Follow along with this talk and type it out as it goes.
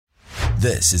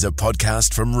This is a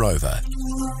podcast from Rover.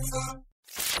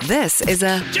 This is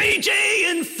a JJ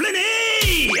and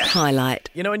Flinny highlight.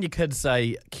 You know when your kids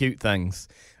say cute things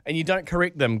and you don't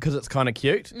correct them because it's kind of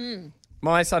cute?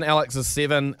 My son Alex is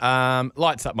 7,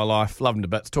 lights up my life, love him to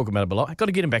bits, talk about it a lot. Got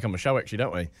to get him back on the show actually,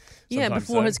 don't we? Yeah, Sometime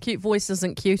before soon. his cute voice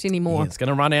isn't cute anymore. Yeah, it's going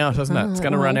to run out, isn't it? It's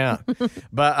going to run out.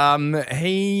 But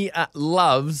he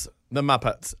loves the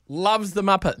Muppets. Loves the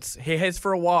Muppets. He has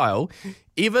for a while,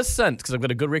 ever since, because I've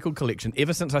got a good record collection,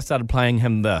 ever since I started playing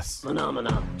him this.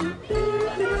 Phenomena.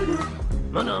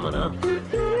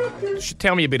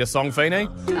 Tell me a better song, Feeney.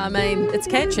 I mean, it's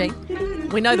catchy.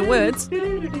 We know the words. Do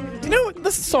you know what?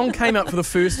 This song came out for the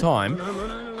first time?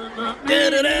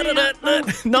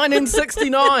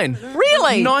 1969.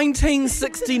 Really?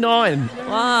 1969.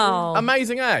 Wow.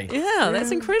 Amazing, eh? Yeah,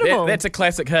 that's incredible. That's a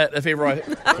classic hit, if ever I...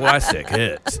 Classic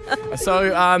hit.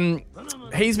 So,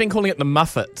 he's been calling it the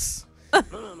Muffets.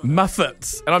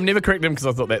 Muffets. And I've never corrected him because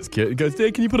I thought that's cute. He goes,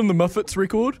 Dad, can you put on the Muffets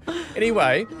record?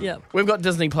 Anyway, Yep. we've got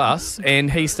Disney Plus,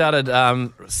 and he started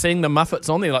seeing the Muffets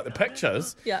on there, like the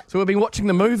pictures. Yeah. So we've been watching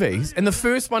the movies, and the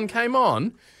first one came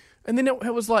on, and then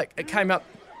it was like, it came up,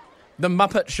 the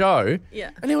Muppet Show.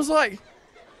 Yeah. And he was like,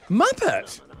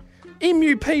 Muppet?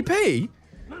 M-U-P-P?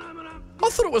 I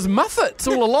thought it was Muffets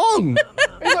all along.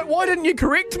 He's like, why didn't you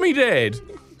correct me, Dad?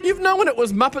 You've known it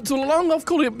was Muppets all along. I've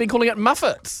been calling it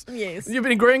Muffets. Yes. You've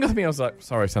been agreeing with me. I was like,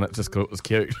 sorry, son, it's just 'cause it was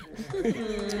cute.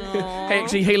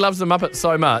 He loves the Muppets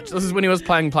so much. This is when he was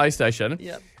playing PlayStation.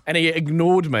 Yep. And he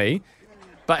ignored me.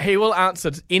 But he will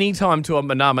answer any time to a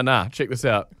mana mana. Check this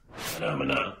out.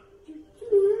 Phenomena.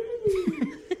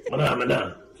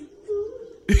 Phenomena.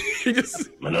 He just...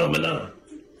 Phenomena.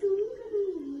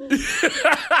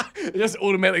 It just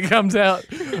automatically comes out.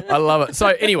 I love it. So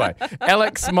anyway,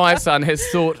 Alex, my son, has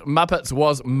thought Muppets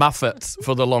was Muffets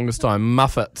for the longest time.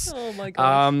 Muffets. Oh, my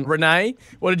gosh. Renee,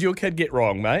 what did your kid get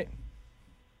wrong, mate?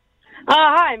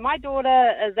 Hi, my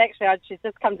daughter is actually, she's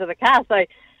just come to the car, so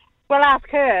we'll ask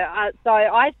her. So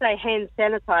I say hand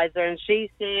sanitizer, and she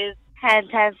says... Hand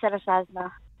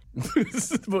sanitizer.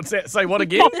 What's that? Say what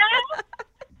again?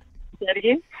 Say that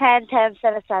again? Hand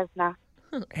sanitizer.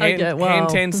 Okay, wow. Hand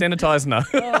tan sanitizer.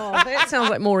 Oh, that sounds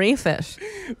like more effort.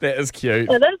 That is cute.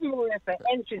 It is more effort,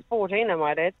 and she's 14, I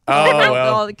might add. Oh,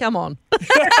 well. Oh, come on.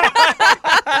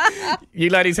 You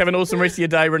ladies have an awesome rest of your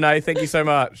day, Renee. Thank you so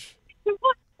much.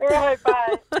 All right,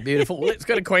 bye. Beautiful. Let's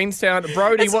go to Queenstown.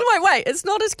 Brody, Wait. It's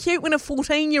not as cute when a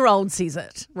 14-year-old says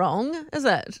it. Wrong, is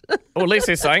it? Or at least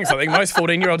they're saying something. Most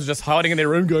 14-year-olds are just hiding in their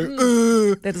room going,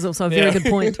 ugh. That is also a very good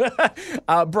point.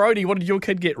 Brody, what did your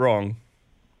kid get wrong?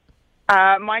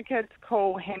 My kids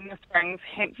call Hamner Springs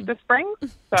Hamster Springs,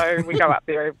 so we go up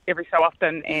there every so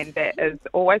often, and that is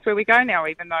always where we go now,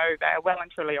 even though they are well and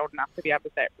truly old enough to be able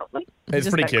to say it properly. It's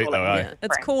pretty cute, though, eh? Yeah,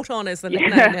 it's caught on as the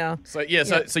nickname now. So you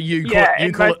call, Yeah, you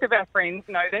and call most it, of our friends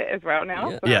know that as well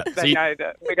now. Yeah. So Yeah, so they you- know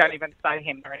that we don't even say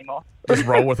Hamner anymore. just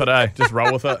roll with it, eh? Just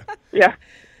roll with it. Yeah.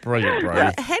 Brilliant,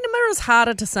 Brody. Hammer is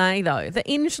harder to say, though. The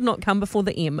N should not come before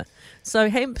the M. So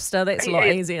hamster, that's a lot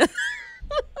Yeah. easier.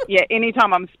 Yeah,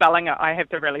 anytime I'm spelling it, I have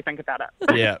to really think about it.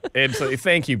 Yeah, absolutely.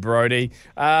 Thank you, Brody.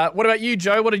 What about you,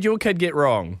 Joe? What did your kid get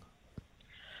wrong?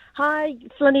 Hi,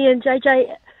 Flinny and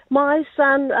JJ. My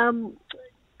son,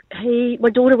 my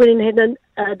daughter went and had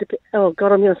I'm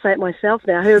going to say it myself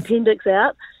now, her appendix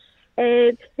out,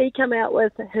 and he came out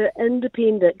with her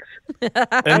independix.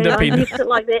 And I guessed it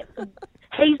like that.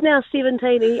 He's now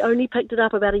 17. He only picked it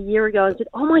up about a year ago and said,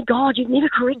 "Oh my God, you've never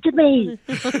corrected me."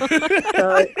 So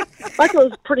I thought it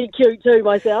was pretty cute too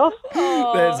myself.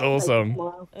 That's awesome.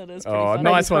 It is pretty Oh, funny.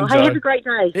 nice one, Joe. Hey, have a great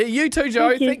day. Yeah, you too,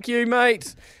 Joe. Thank you. Thank you,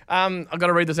 mate. I've got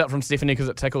to read this out from Stephanie because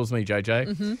it tickles me, JJ.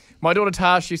 Mm-hmm. My daughter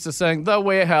Tash used to sing the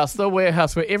warehouse, where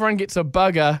everyone gets a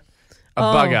bugger. A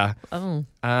bugger. Oh,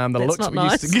 The that's looks not we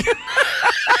nice. used to get.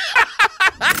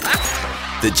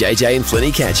 The JJ and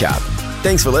Flinny catch up.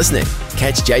 Thanks for listening.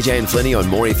 Catch JJ and Flinny on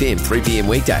More FM 3 p.m.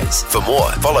 weekdays. For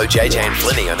more, follow JJ and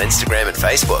Flinny on Instagram and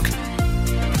Facebook.